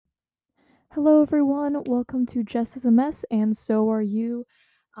Hello, everyone. Welcome to Jess is a Mess, and so are you.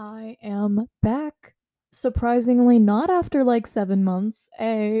 I am back. Surprisingly, not after like 7 months.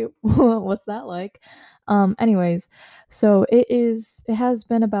 Hey, what's that like? Anyways, so it has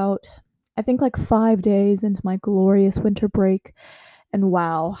been about, I think, like 5 days into my glorious winter break, and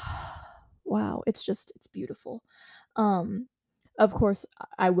wow, wow, it's beautiful. Um, of course,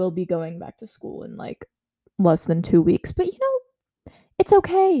 I will be going back to school in like less than 2 weeks, but it's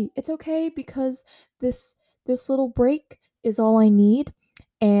okay. It's okay because this this little break is all I need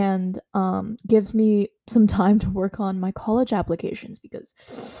and gives me some time to work on my college applications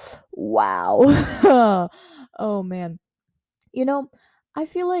because wow. Oh man. You know, I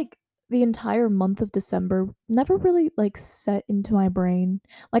feel like the entire month of December never really like set into my brain.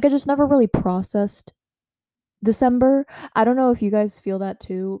 Like I just never really processed December. I don't know if you guys feel that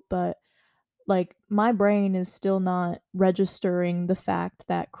too, but like my brain is still not registering the fact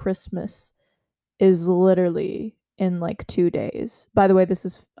that Christmas is literally in like 2 days. By the way, this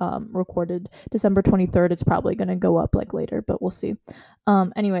is recorded December 23rd. It's probably gonna go up like later, but we'll see.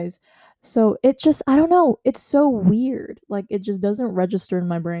 Anyways, so it just I don't know. It's so weird. Like it just doesn't register in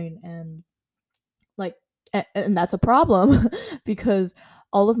my brain, and like and that's a problem because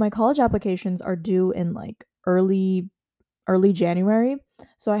all of my college applications are due in like early January.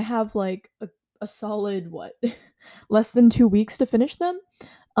 So I have like a solid what less than 2 weeks to finish them.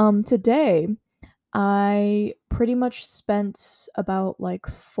 Today I pretty much spent about like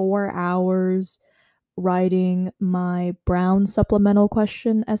 4 hours writing my Brown supplemental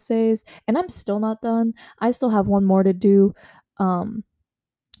question essays, and I'm still not done. I still have one more to do. Um,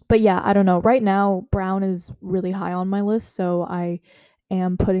 but yeah, I don't know. Right now, Brown is really high on my list, so I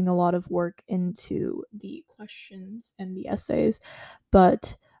am putting a lot of work into the questions and the essays.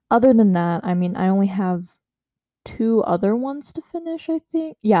 But other than that, I mean, I only have two other ones to finish, I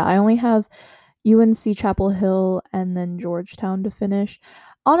think. Yeah, I only have UNC Chapel Hill and then Georgetown to finish.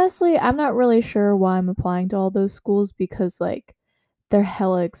 Honestly, I'm not really sure why I'm applying to all those schools because like they're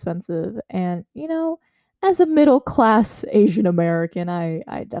hella expensive and as a middle class Asian American, I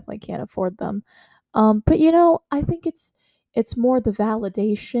definitely can't afford them. But I think it's more the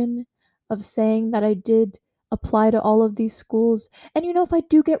validation of saying that I did apply to all of these schools. And if I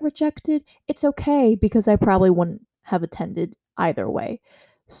do get rejected, it's okay because I probably wouldn't have attended either way.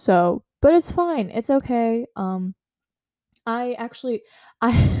 So, but it's fine. It's okay. I actually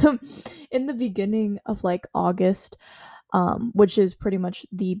I in the beginning of like August, which is pretty much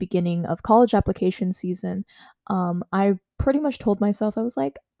the beginning of college application season, I pretty much told myself I was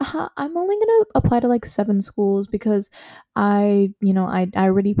like, I'm only gonna apply to like 7 schools because I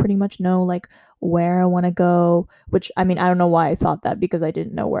already pretty much know like where I want to go. Which I mean I don't know why I thought that because I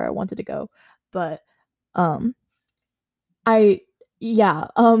didn't know where I wanted to go, but um I yeah,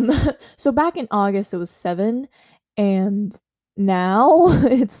 so back in August it was 7 and now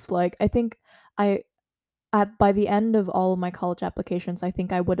it's like I think I at by the end of all of my college applications, I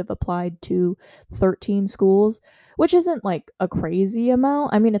think I would have applied to 13 schools, which isn't like a crazy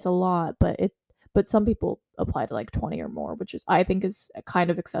amount. I mean, it's a lot, but some people apply to like 20 or more, which is I think is kind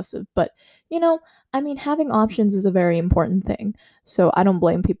of excessive. But, you know, I mean, having options is a very important thing. So I don't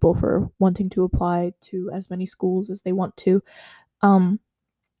blame people for wanting to apply to as many schools as they want to. Um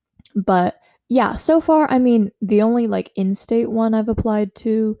but yeah, so far, I mean, the only like in-state one I've applied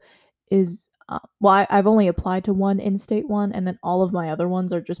to is I've only applied to one in-state one, and then all of my other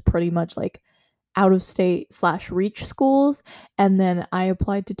ones are just pretty much like out of state slash reach schools. And then I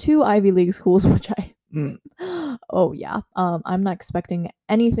applied to two Ivy League schools, which oh yeah, I'm not expecting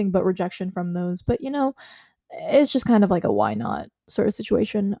anything but rejection from those. But it's just kind of like a why not sort of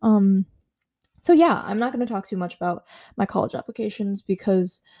situation. So yeah, I'm not going to talk too much about my college applications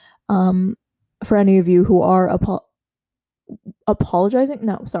because um for any of you who are apologizing,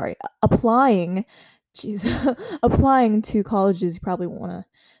 no, sorry, applying, jeez, applying to colleges, you probably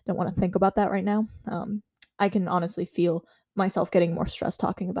don't want to think about that right now. I can honestly feel myself getting more stressed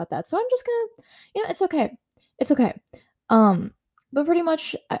talking about that. So I'm just going to it's okay. It's okay. Um but pretty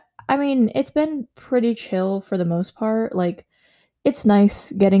much I mean, it's been pretty chill for the most part. Like it's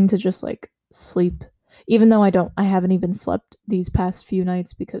nice getting to just like sleep even though I haven't even slept these past few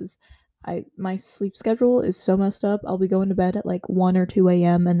nights because I my sleep schedule is so messed up. I'll be going to bed at like 1 or 2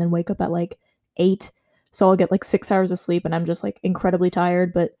 a.m. and then wake up at like 8. So I'll get like 6 hours of sleep and I'm just like incredibly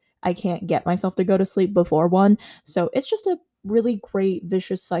tired, but I can't get myself to go to sleep before 1. So it's just a really great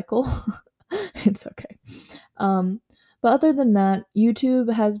vicious cycle. It's okay. Um, but other than that,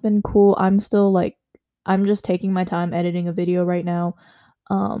 YouTube has been cool. I'm just taking my time editing a video right now.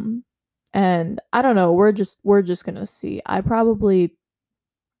 Um, and I don't know, we're just gonna see. I probably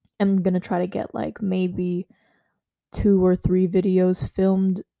am gonna try to get like maybe 2 or 3 videos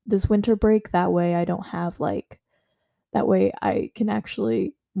filmed this winter break. That way I don't have like that way I can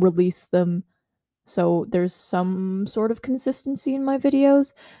actually release them so there's some sort of consistency in my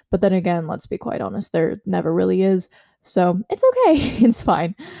videos. But then again, let's be quite honest, there never really is. So it's okay. It's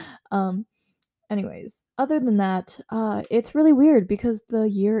fine. Um Anyways, other than that, it's really weird because the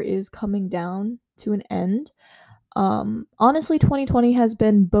year is coming down to an end. Honestly, 2020 has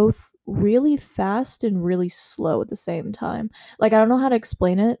been both really fast and really slow at the same time. Like, I don't know how to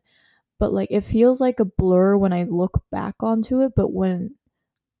explain it, but like it feels like a blur when I look back onto it, but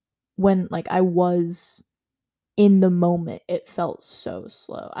when like I was in the moment, it felt so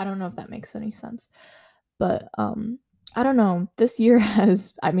slow. I don't know if that makes any sense. But I don't know. This year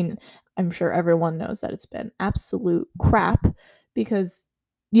has I mean, I'm sure everyone knows that it's been absolute crap because,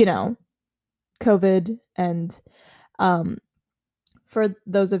 you know, COVID and um for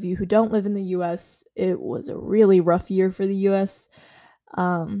those of you who don't live in the US, it was a really rough year for the US.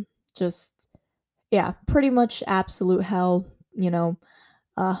 Just yeah, pretty much absolute hell, you know,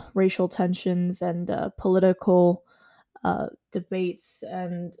 racial tensions and political debates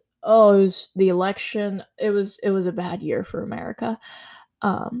and oh, it was the election. It was a bad year for America.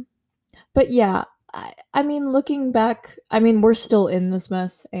 Um, but yeah, I mean, looking back, I mean, we're still in this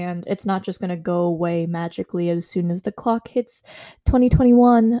mess, and it's not just gonna go away magically as soon as the clock hits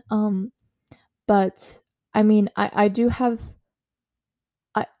 2021. But I mean, I do have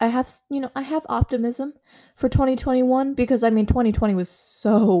I have I have optimism for 2021 because I mean 2020 was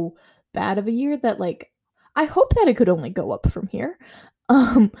so bad of a year that like I hope that it could only go up from here.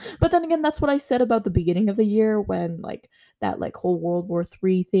 Um but then again that's what I said about the beginning of the year when like that like whole World War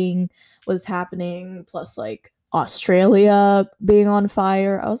III thing was happening plus like Australia being on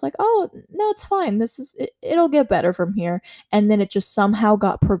fire. I was like, "Oh, no, it's fine. It'll get better from here." And then it just somehow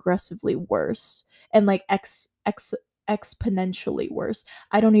got progressively worse and like exponentially worse.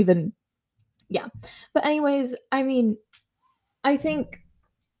 I don't even yeah. But anyways, I mean, I think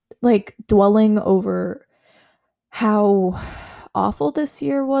like dwelling over how awful this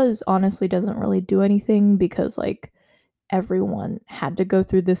year was honestly doesn't really do anything because like everyone had to go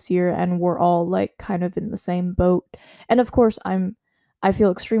through this year and we're all like kind of in the same boat. And of course, I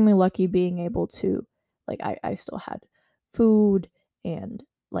feel extremely lucky being able to like I still had food and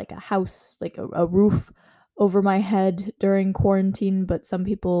like a house, like a roof over my head during quarantine, but some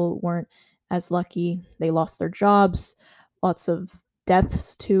people weren't as lucky. They lost their jobs, lots of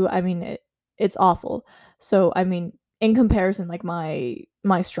deaths too. I mean, it's awful. So, I mean, in comparison like my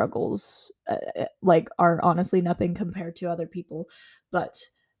struggles like are honestly nothing compared to other people, but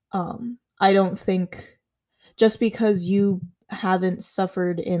I don't think just because you haven't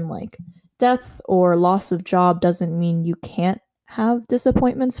suffered in like death or loss of job doesn't mean you can't have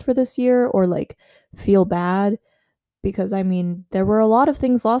disappointments for this year or like feel bad because I mean there were a lot of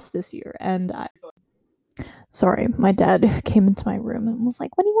things lost this year and sorry, my dad came into my room and was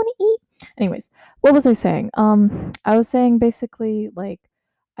like, "What do you want to eat?" Anyways, what was I saying? I was saying basically like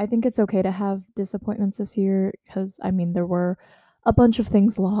I think it's okay to have disappointments this year because I mean there were a bunch of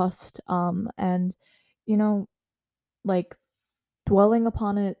things lost and you know like dwelling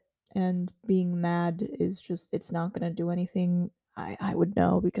upon it and being mad is just it's not going to do anything. I would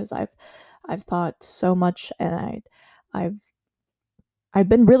know because I've thought so much and I've I've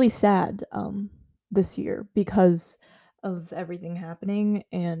been really sad this year because of everything happening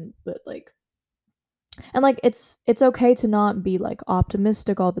and but like and like it's okay to not be like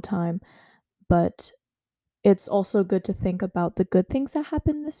optimistic all the time, but it's also good to think about the good things that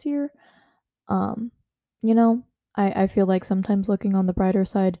happened this year. Um you know, I feel like sometimes looking on the brighter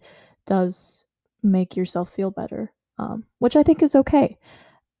side does make yourself feel better. Which I think is okay.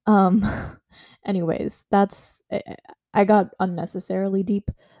 Um, anyways, I got unnecessarily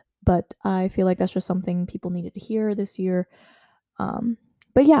deep, but I feel like that's just something people needed to hear this year. Um,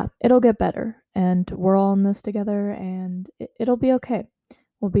 but yeah, it'll get better, and we're all in this together, and it'll be okay.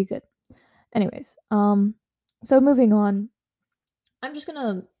 We'll be good. Anyways, so moving on, I'm just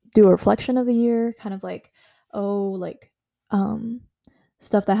gonna do a reflection of the year, kind of like, oh, like, um,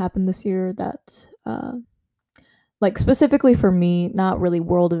 stuff that happened this year that, like specifically for me, not really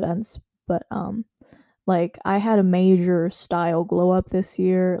world events, but like I had a major style glow up this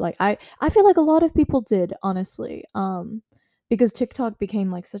year. Like I feel like a lot of people did, honestly. Because TikTok became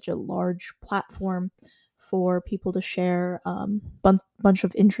like such a large platform for people to share bunch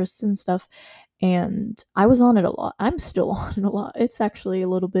of interests and stuff and I was on it a lot. I'm still on it a lot. It's actually a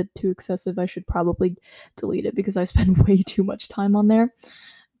little bit too excessive. I should probably delete it because I spend way too much time on there.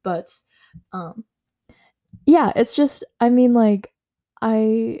 But um yeah, it's just I mean like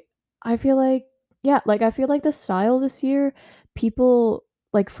I I feel like yeah, like, I feel like the style this year, people,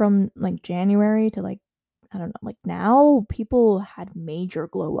 like, from, like, January to, like, I don't know, like, now, people had major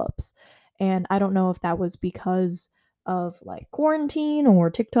glow ups, and I don't know if that was because of, like, quarantine or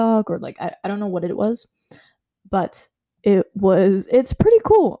TikTok or, like, I don't know what it was, but it's pretty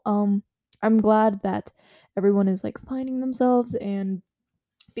cool. I'm glad that everyone is, like, finding themselves and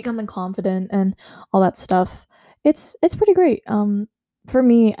becoming confident and all that stuff. It's pretty great. For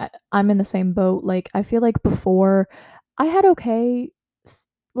me, I'm in the same boat. Like I feel like before, I had okay,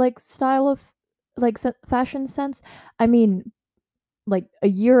 like style of like fashion sense. I mean, like a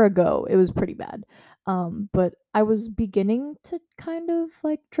year ago it was pretty bad, but I was beginning to kind of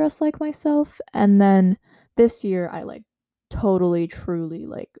like dress like myself, and then this year I like totally truly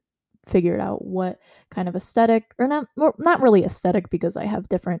like figured out what kind of aesthetic, or not, well, not really aesthetic because I have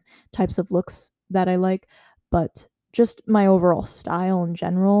different types of looks that I like, but just my overall style in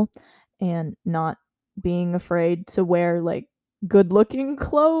general, and not being afraid to wear like good looking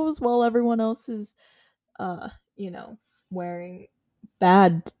clothes while everyone else is uh you know wearing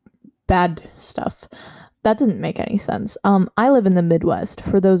bad stuff. That didn't make any sense. I live in the Midwest,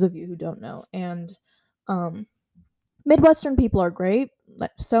 for those of you who don't know, and um Midwestern people are great,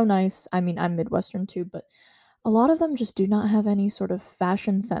 like so nice. I mean, I'm Midwestern too, but a lot of them just do not have any sort of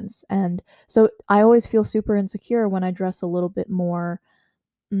fashion sense, and so I always feel super insecure when I dress a little bit more,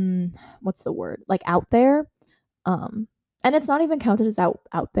 what's the word? Like out there. Um, and it's not even counted as out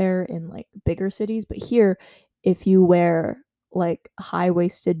there in like bigger cities, but here, if you wear like high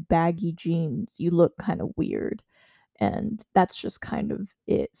waisted baggy jeans, you look kind of weird, and that's just kind of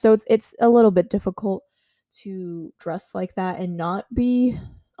it. So it's a little bit difficult to dress like that and not be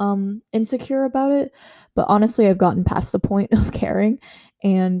insecure about it. But honestly, I've gotten past the point of caring,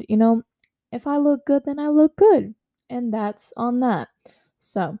 and if I look good, then I look good, and that's on that.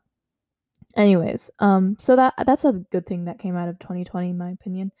 So anyways, so that's a good thing that came out of 2020 in my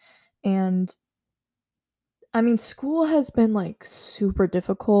opinion. And I mean, school has been like super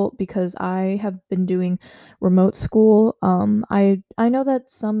difficult because I have been doing remote school. I know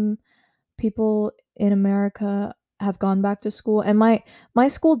that some people in America have gone back to school, and my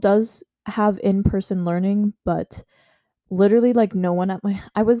school does have in-person learning, but literally like no one at my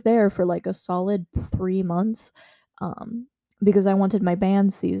I was there for like a solid 3 months, um because I wanted my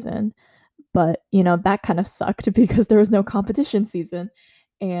band season, but that kind of sucked because there was no competition season,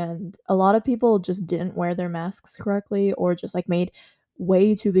 and a lot of people just didn't wear their masks correctly or just like made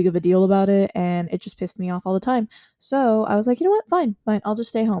way too big of a deal about it, and it just pissed me off all the time. So I was like, you know what, fine, I'll just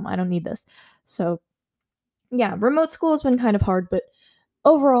stay home, I don't need this. So yeah, remote school has been kind of hard, but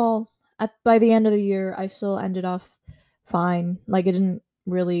overall, by the end of the year I still ended off fine. Like it didn't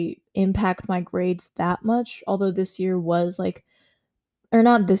really impact my grades that much, although this year was like, or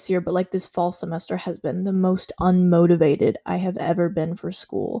not this year, but like this fall semester has been the most unmotivated I have ever been for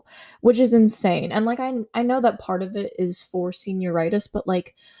school, which is insane. And like I know that part of it is for senioritis, but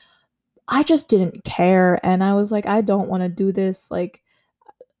like I just didn't care, and I was like, I don't want to do this. Like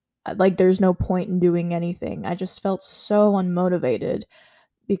there's no point in doing anything. I just felt so unmotivated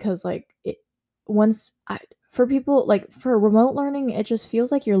because like it once I for people like for remote learning, it just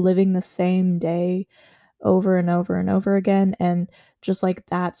feels like you're living the same day over and over and over again, and just like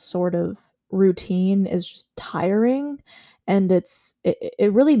that sort of routine is just tiring, and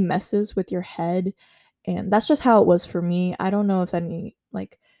it really messes with your head, and that's just how it was for me. I don't know if any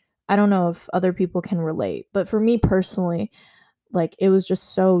like I don't know if other people can relate, but for me personally, like it was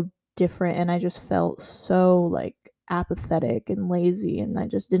just so different, and I just felt so like apathetic and lazy, and I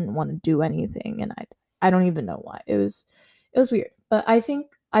just didn't want to do anything, and I don't even know why. It was weird, but I think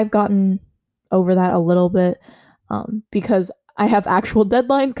I've gotten over that a little bit, because I have actual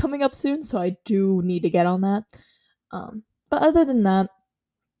deadlines coming up soon, so I do need to get on that. But other than that,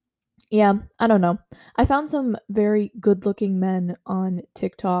 yeah, I don't know. I found some very good-looking men on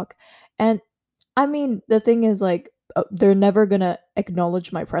TikTok, and I mean, the thing is like they're never going to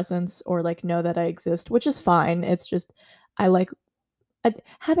acknowledge my presence or like know that I exist, which is fine. It's just I like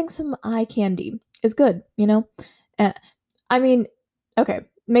having some eye candy is good, you know? And I mean, okay,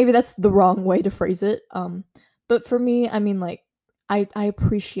 maybe that's the wrong way to phrase it. But for me, I mean like I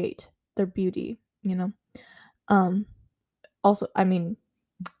appreciate their beauty, you know? Um Also, I mean,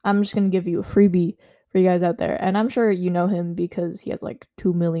 I'm just gonna give you a freebie for you guys out there, and I'm sure you know him because he has like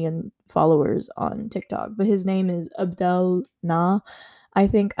 2 million followers on TikTok. But his name is Abdel Nah. I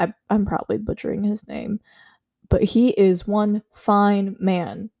think I'm probably butchering his name, but he is one fine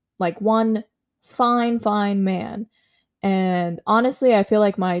man, like one fine man. And honestly, I feel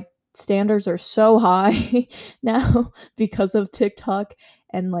like my standards are so high now because of TikTok,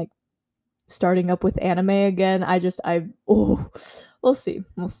 and like starting up with anime again. We'll see.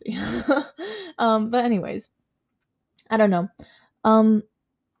 We'll see. But anyways, I don't know. Um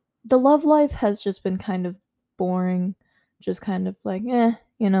the love life has just been kind of boring, just kind of like,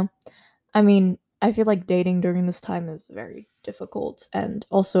 you know. I mean, I feel like dating during this time is very difficult. And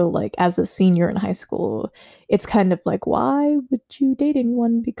also, like, as a senior in high school, it's kind of like, why would you date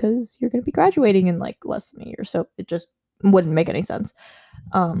anyone? Because you're going to be graduating in like less than a year. So it just wouldn't make any sense.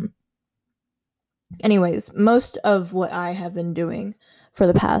 Um, Anyways, most of what I have been doing for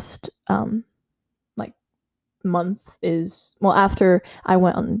the past, like, month is, well, after I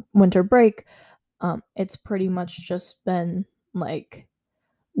went on winter break, it's pretty much just been like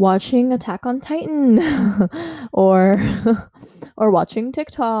watching Attack on Titan or or watching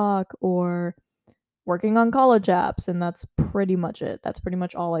TikTok or working on college apps, and that's pretty much it. That's pretty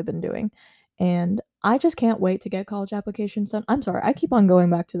much all I've been doing. And I just can't wait to get college applications done. I'm sorry, I keep on going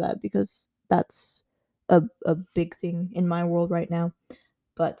back to that because that's a big thing in my world right now.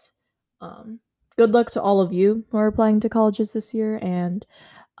 But um good luck to all of you who are applying to colleges this year, and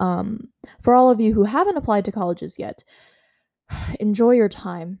um for all of you who haven't applied to colleges yet, enjoy your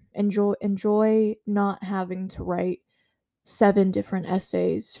time. Enjoy not having to write 7 different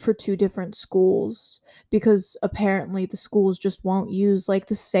essays for 2 different schools, because apparently the schools just won't use like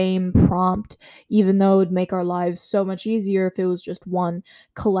the same prompt, even though it'd make our lives so much easier if it was just one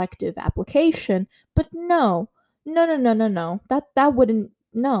collective application. But no. No, no, no, no, no. That wouldn't,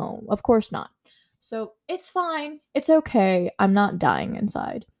 no, of course not. So it's fine. It's okay. I'm not dying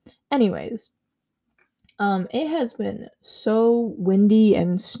inside. Anyways, it has been so windy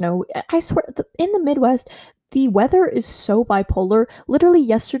and snowy. I swear, in the Midwest, the weather is so bipolar. Literally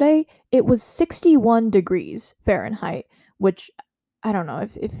yesterday, it was 61 degrees Fahrenheit, which I don't know.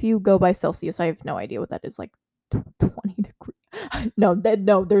 If you go by Celsius, I have no idea what that is. Like 20 degrees. No,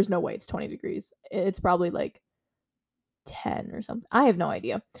 there's no way it's 20 degrees. It's probably like 10 or something. I have no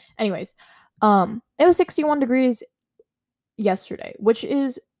idea. Anyways, it was 61 degrees yesterday, which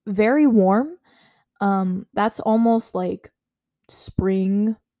is very warm. That's almost like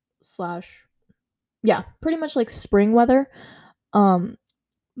spring slash, yeah, pretty much like spring weather. Um,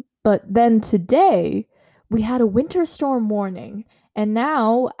 but then today we had a winter storm warning, and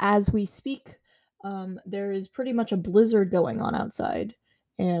now as we speak, there is pretty much a blizzard going on outside,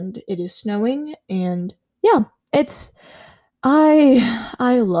 and it is snowing, and yeah, it's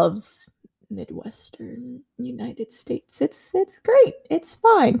I love Midwestern United States. It's great. It's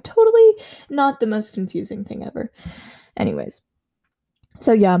fine. Totally not the most confusing thing ever. Anyways,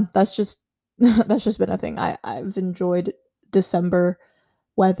 so yeah, that's just that's just been a thing. I've enjoyed December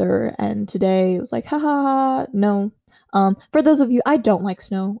weather, and today it was like, ha ha ha, no. For those of you, I don't like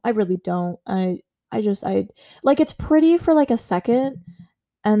snow. I really don't. I like, it's pretty for like a second,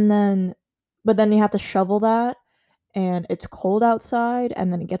 and then but then you have to shovel that, and it's cold outside,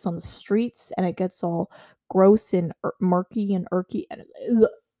 and then it gets on the streets and it gets all gross and murky and irky, and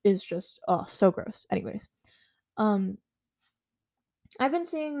it's just, oh, so gross. Anyways, um I've been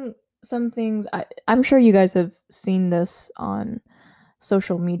seeing some things. I'm sure you guys have seen this on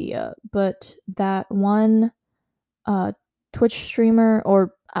social media, but that one uh Twitch streamer,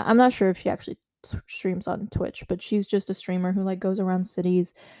 or I'm not sure if she actually streams on Twitch, but she's just a streamer who like goes around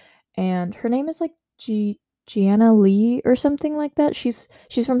cities, and her name is like Gianna Lee or something like that. She's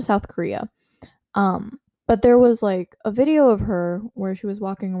from South Korea. Um but there was like a video of her where she was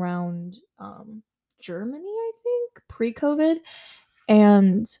walking around Germany, I think, pre-COVID,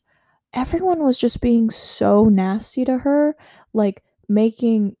 and everyone was just being so nasty to her, like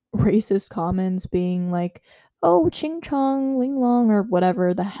making racist comments, being like, "Oh, ching chong, ling long," or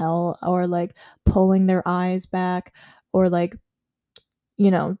whatever the hell, or like pulling their eyes back, or like,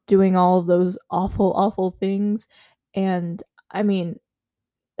 doing all of those awful, awful things. And I mean,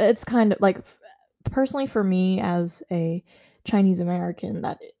 it's kind of like, personally for me as a Chinese American,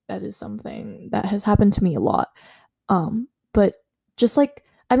 that is something that has happened to me a lot. But just like,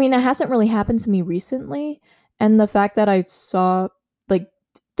 I mean, it hasn't really happened to me recently, and the fact that I saw, like,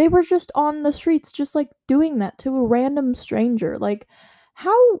 they were just on the streets just like doing that to a random stranger. Like,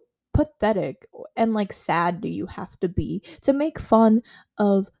 how pathetic and like sad do you have to be to make fun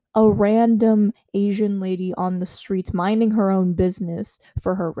of a random Asian lady on the streets minding her own business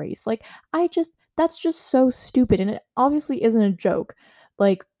for her race? Like, that's just so stupid, and it obviously isn't a joke.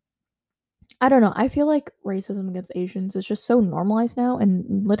 Like, I don't know. I feel like racism against Asians is just so normalized now,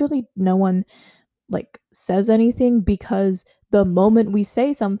 and literally no one like says anything, because the moment we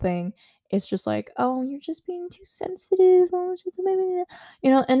say something, it's just like, oh, you're just being too sensitive. Oh, it's just,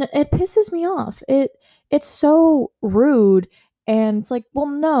 and it pisses me off. It's so rude, and it's like, well,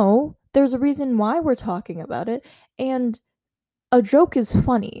 no, there's a reason why we're talking about it, and a joke is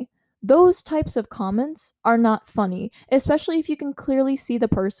funny. Those types of comments are not funny, especially if you can clearly see the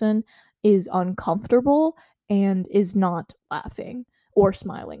person is uncomfortable and is not laughing or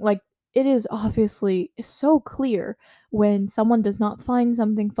smiling. Like, it is obviously so clear when someone does not find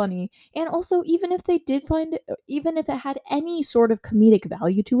something funny. And also, even if they did find it, even if it had any sort of comedic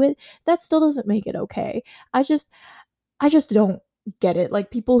value to it, that still doesn't make it okay. I just I just don't get it.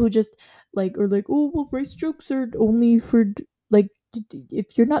 Like, people who just like are like, "Oh, well, race jokes are only for like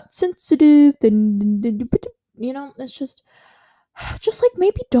if you're not sensitive, then you know, it's just like,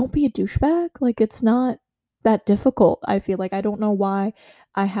 maybe don't be a douchebag. Like, it's not that difficult. I feel like I don't know why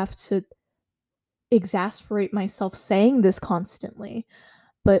I have to exasperate myself saying this constantly.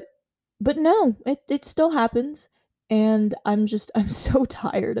 But no, it still happens, and I'm so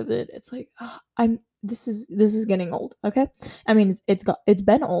tired of it. It's like, I'm this is getting old, okay? I mean, it's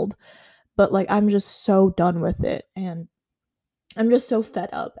been old, but like, I'm just so done with it, and I'm just so fed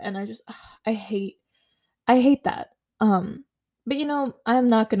up, and I hate that. But I'm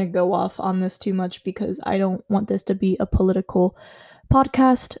not going to go off on this too much because I don't want this to be a political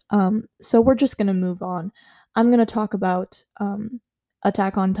podcast. So we're just going to move on. I'm going to talk about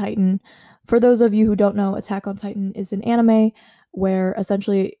Attack on Titan. For those of you who don't know, Attack on Titan is an anime where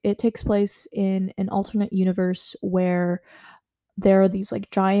essentially it takes place in an alternate universe where there are these like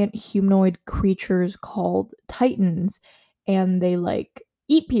giant humanoid creatures called titans, and they like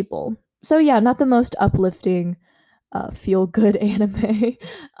eat people. So yeah, not the most uplifting feel good anime,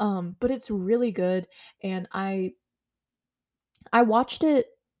 but it's really good. And I watched it.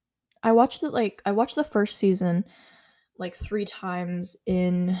 I watched the first season like three times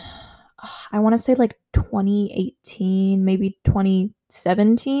in I want to say like 2018, maybe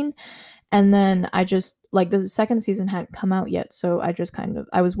 2017. And then I just like the second season hadn't come out yet, so I just kind of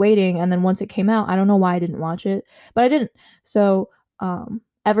I was waiting, and then once it came out, I don't know why I didn't watch it, but I didn't. So,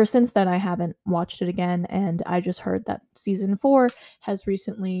 ever since then I haven't watched it again, and I just heard that season 4 has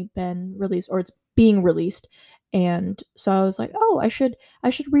recently been released, or it's being released. And so I was like, "Oh, I should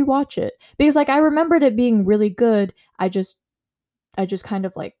rewatch it." Because like I remembered it being really good. I just kind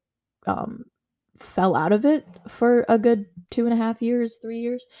of like um fell out of it for a good 2.5 years, 3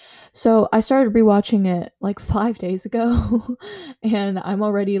 years. So I started rewatching it like 5 days ago, and I'm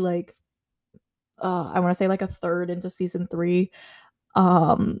already like, I want to say like a third into season 3.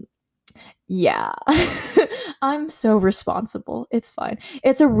 Um, yeah, I'm so responsible. It's fine.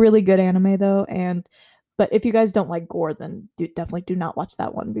 It's a really good anime though, and but if you guys don't like gore, then definitely do not watch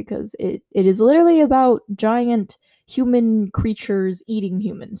that one because it is literally about giant human creatures eating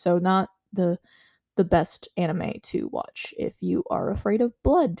humans. So not the best anime to watch if you are afraid of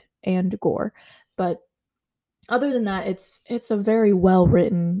blood and gore. But other than that, it's a very well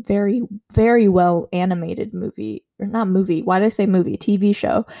written, very well animated movie, or not movie. Why did I say movie? TV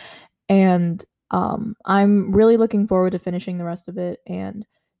show. And I'm really looking forward to finishing the rest of it. And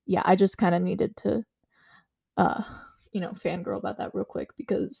yeah, I just kind of needed to uh fangirl about that real quick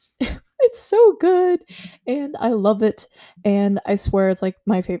because it's so good and I love it, and I swear it's like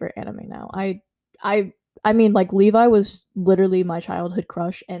my favorite anime now. I I mean, like, Levi was literally my childhood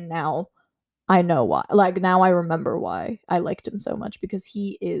crush, and now I know why. Like, now I remember why I liked him so much because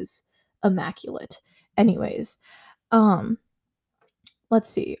he is immaculate. Anyways, um let's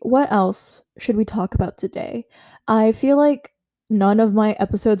see. What else should we talk about today? I feel like none of my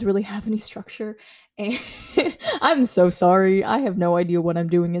episodes really have any structure, and I'm so sorry. I have no idea what I'm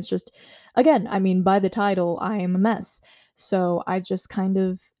doing. It's just, again, I mean, by the title, I am a mess. So I just kind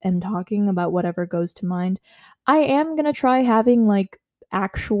of am talking about whatever goes to mind. I am going to try having like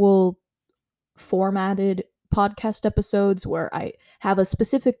actual formatted podcast episodes where I have a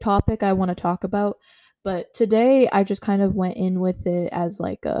specific topic I want to talk about. But today I just kind of went in with it as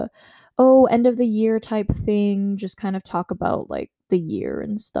like a, oh, end of the year type thing, just kind of talk about like the year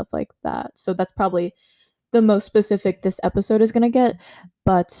and stuff like that. So that's probably the most specific this episode is going to get.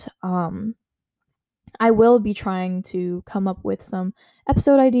 But I will be trying to come up with some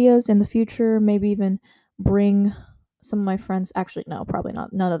episode ideas in the future, maybe even bring some of my friends. Actually, no, probably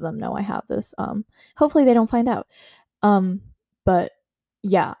not. None of them know I have this. Hopefully they don't find out. Um, but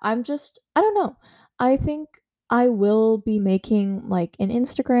yeah, I don't know. I think I will be making like an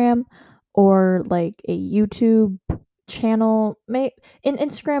Instagram or like a YouTube channel. May in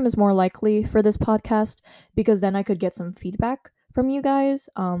Instagram is more likely for this podcast because then I could get some feedback from you guys.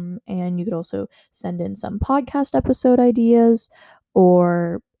 And you could also send in some podcast episode ideas,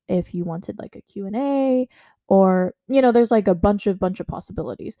 or if you wanted like a Q&A, or there's like a bunch of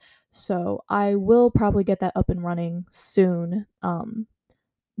possibilities. So I will probably get that up and running soon.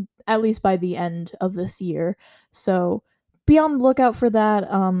 at least by the end of this year. So be on the lookout for that.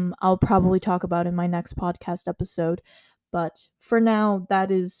 I'll probably talk about in my next podcast episode. But for now,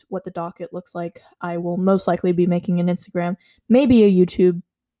 that is what the docket looks like. I will most likely be making an Instagram, maybe a YouTube.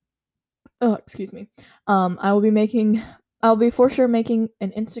 Oh, excuse me. I will be making. I'll be for sure making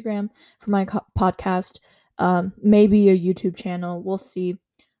an Instagram for my podcast. Maybe a YouTube channel. We'll see.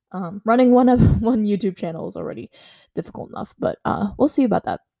 Running one YouTube channel is already difficult enough, but we'll see about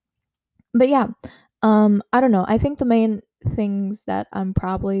that. But yeah, I don't know. I think the main things that I'm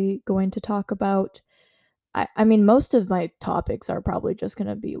probably going to talk about. I mean, most of my topics are probably just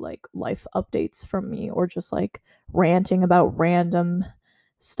gonna be like life updates from me, or just like ranting about random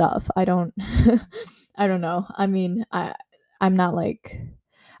stuff. I don't, I don't know. I mean, I'm not like,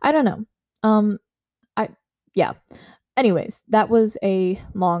 I don't know. I yeah. Anyways, that was a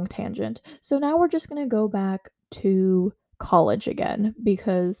long tangent. So now we're just going to go back to college again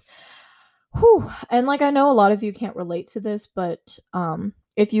because whew, and like I know a lot of you can't relate to this, but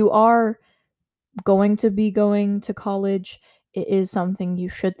if you are going to be going to college, it is something you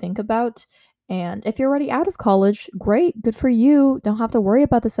should think about. And if you're already out of college, great, good for you. Don't have to worry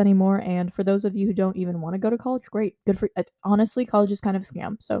about this anymore. And for those of you who don't even want to go to college, great, good for honestly, college is kind of a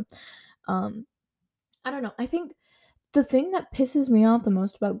scam. So, um I don't know. I think the thing that pisses me off the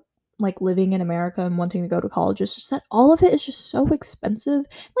most about like living in America and wanting to go to college is just that all of it is just so expensive.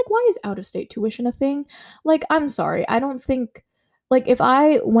 Like, why is out of state tuition a thing? Like, I'm sorry. I don't think, like, if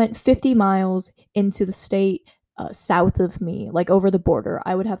I went 50 miles into the state south of me, like over the border,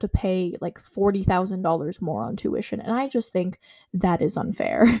 I would have to pay like $40,000 more on tuition. And I just think that is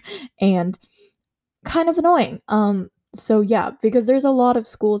unfair and kind of annoying. So yeah, because there's a lot of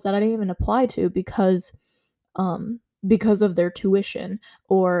schools that I didn't even apply to because of their tuition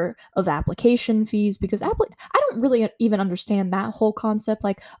or of application fees I don't really even understand that whole concept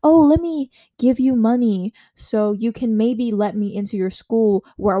like, oh, let me give you money so you can maybe let me into your school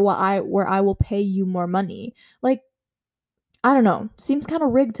where I will pay you more money. Like, I don't know, seems kind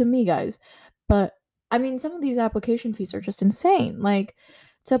of rigged to me, guys. But I mean, some of these application fees are just insane. Like,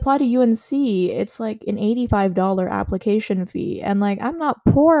 to apply to UNC, it's like an $85 application fee. And like, I'm not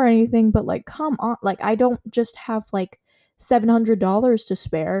poor or anything, but like, come on. Like, I don't just have like $700 to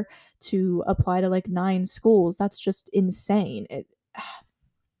spare to apply to like 9 schools. That's just insane.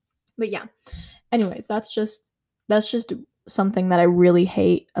 But yeah, anyways, that's just something that I really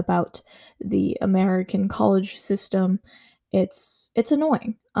hate about the American college system. It's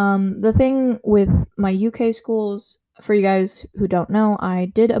annoying. The thing with my UK schools, for you guys who don't know, I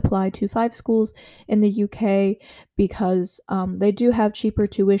did apply to 5 schools in the UK because they do have cheaper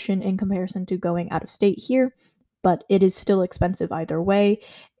tuition in comparison to going out of state here, but it is still expensive either way.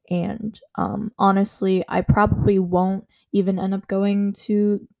 And honestly, I probably won't even end up going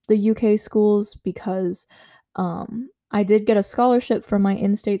to the UK schools because I did get a scholarship from my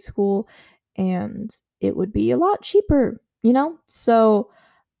in-state school and it would be a lot cheaper, you know? So,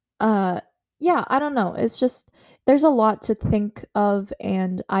 uh yeah, I don't know. It's just there's a lot to think of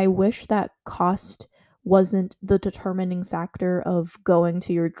and I wish that cost wasn't the determining factor of going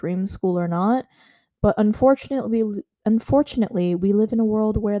to your dream school or not, but unfortunately we live in a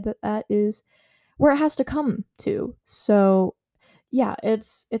world where that is where it has to come to. So, yeah,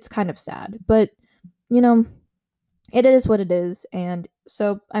 it's kind of sad, but you know, it is what it is. And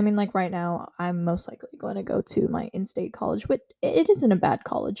so, I mean, like right now, I'm most likely going to go to my in-state college, but it isn't a bad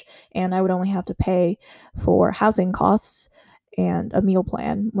college, and I would only have to pay for housing costs and a meal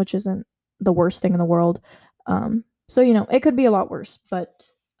plan, which isn't the worst thing in the world. So you know, it could be a lot worse,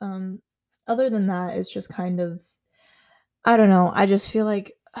 but other than that, it's just kind of, I don't know. I just feel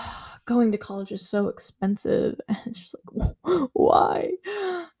like going to college is so expensive, and it's just like, why?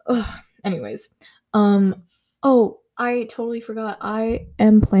 Ugh. Anyways, oh, I totally forgot. I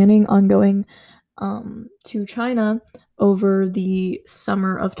am planning on going to China over the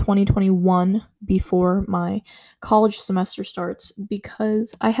summer of 2021 before my college semester starts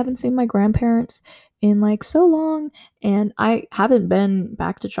because I haven't seen my grandparents in like so long, and I haven't been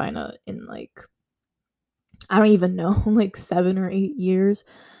back to China in like, I don't even know, like 7 or 8 years.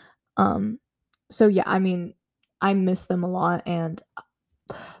 Um, so yeah, I mean, I miss them a lot. And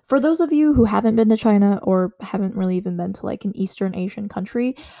for those of you who haven't been to China or haven't really even been to like an Eastern Asian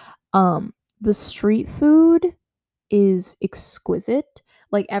country, the street food is exquisite.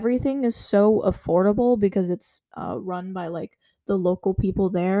 Like, everything is so affordable because it's run by like the local people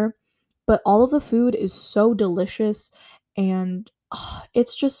there. But all of the food is so delicious, and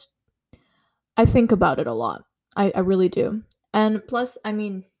it's just, I think about it a lot. I really do. And plus, I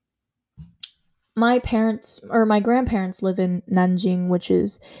mean, my parents or my grandparents live in Nanjing, which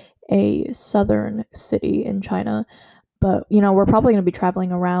is a southern city in China, but we're probably going to be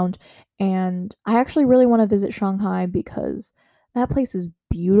traveling around, and I actually really want to visit Shanghai because that place is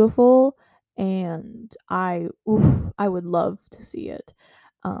beautiful, and I would love to see it.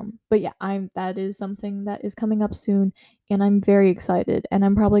 But yeah, I'm that is something that is coming up soon, and I'm very excited, and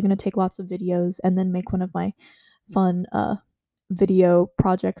I'm probably going to take lots of videos and then make one of my fun video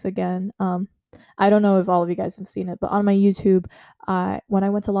projects again. I don't know if all of you guys have seen it, but on my YouTube, when I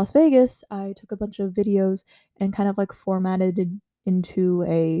went to Las Vegas, I took a bunch of videos and kind of like formatted it into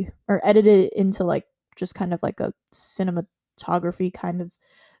a or edited it into like just kind of like a cinematography kind of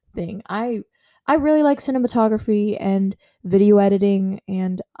thing. I really like cinematography and video editing,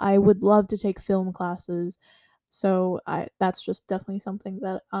 and I would love to take film classes. So I that's just definitely something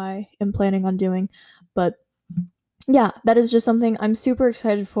that I am planning on doing. But yeah, that is just something I'm super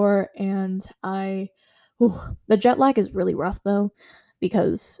excited for, and the jet lag is really rough though,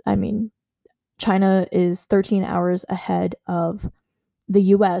 because I mean, China is 13 hours ahead of the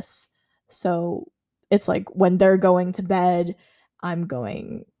US, so it's like when they're going to bed, I'm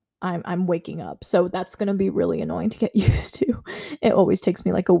going I'm waking up. So that's going to be really annoying to get used to. It always takes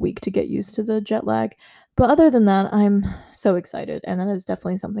me like a week to get used to the jet lag. But other than that, I'm so excited, and that is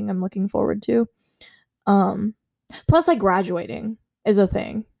definitely something I'm looking forward to. Um Plus, like, graduating is a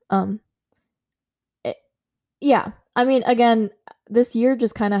thing. It, yeah. I mean, again, this year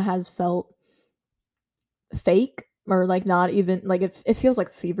just kind of has felt fake, or like not even like it feels like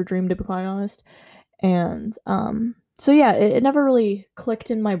a fever dream, to be quite honest. And so yeah, it never really clicked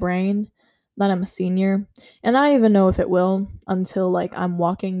in my brain that I'm a senior, and I don't even know if it will until like I'm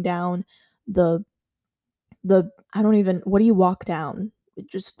walking down the I don't even what do you walk down?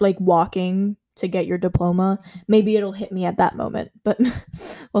 Just like walking to get your diploma. Maybe it'll hit me at that moment, but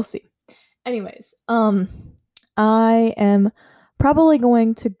we'll see. Anyways, I am probably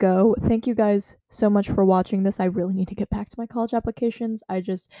going to go. Thank you guys so much for watching this. I really need to get back to my college applications. I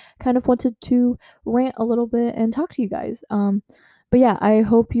just kind of wanted to rant a little bit and talk to you guys. But yeah, I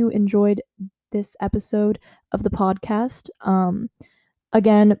hope you enjoyed this episode of the podcast.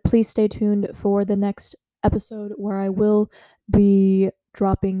 Again, please stay tuned for the next episode where I will be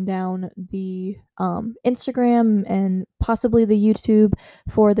dropping down the Instagram and possibly the YouTube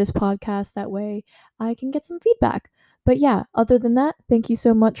for this podcast. That way I can get some feedback. But yeah, other than that, thank you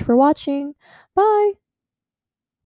so much for watching. Bye.